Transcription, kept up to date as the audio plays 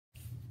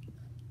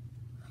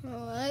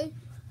Alright.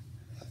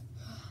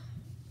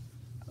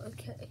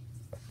 Okay.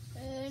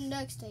 And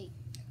next take.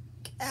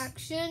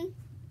 Action.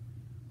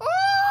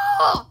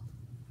 Oh!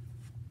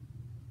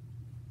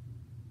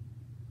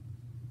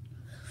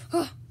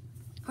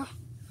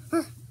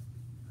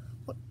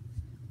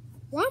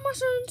 Why am I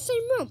still in the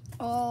same room?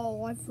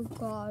 Oh, I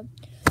forgot.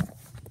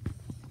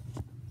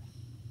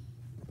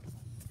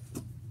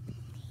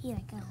 Here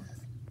I go.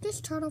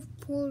 This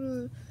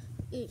teleporter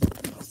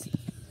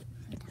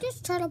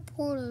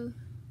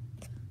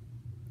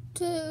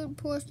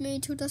teleports me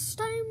to the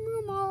same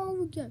room all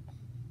over again.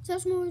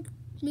 Just moves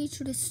me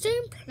to the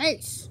same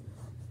place.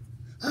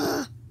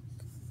 I'm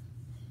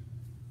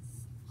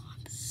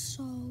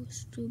so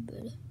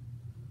stupid.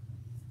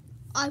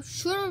 I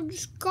should have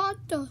just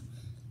got the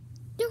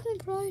different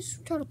place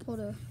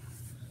teleporter.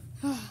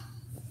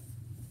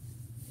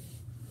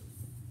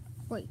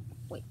 Wait.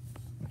 Wait.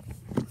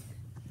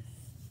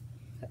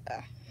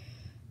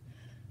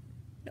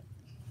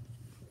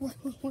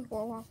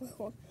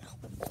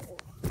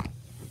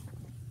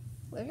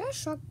 Where's that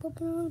shark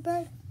popping on the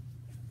bed?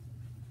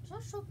 Is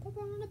that shark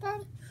popping on the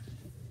bed?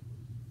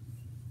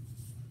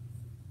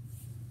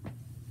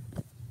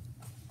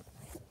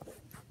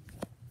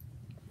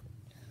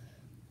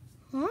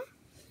 Huh?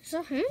 Is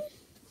that him?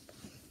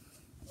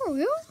 Oh,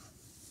 yeah?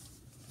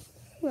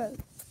 Wait.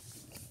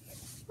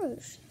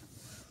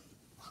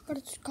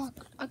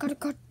 I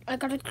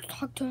gotta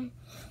talk to him.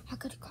 I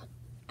gotta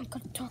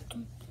talk to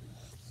him.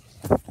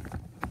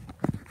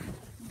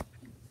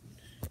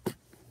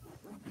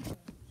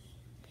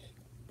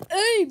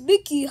 Hey,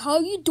 Mickey, how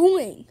you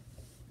doing?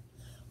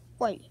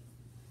 Wait.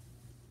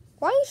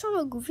 Why are you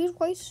sounding like Goofy's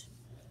voice?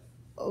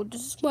 Oh,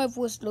 this is my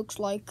voice looks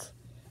like.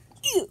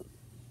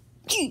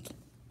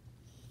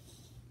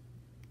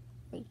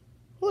 Wait,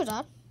 who is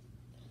that?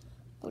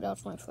 Oh,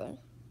 that's my friend.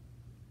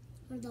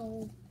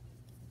 Hello.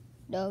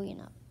 No, you're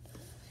not.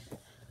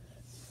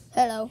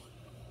 Hello.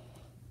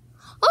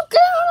 I'm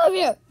getting out of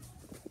here!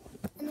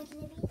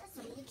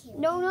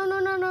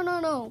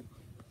 No.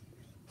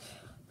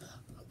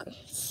 Okay,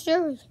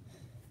 Siri.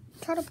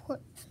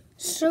 Teleport.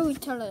 Siri,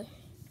 tell her.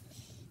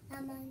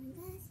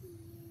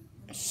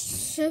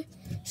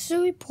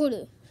 Siri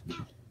Porter.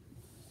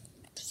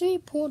 Siri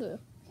Porter.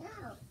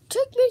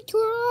 Take me to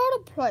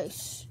another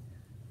place.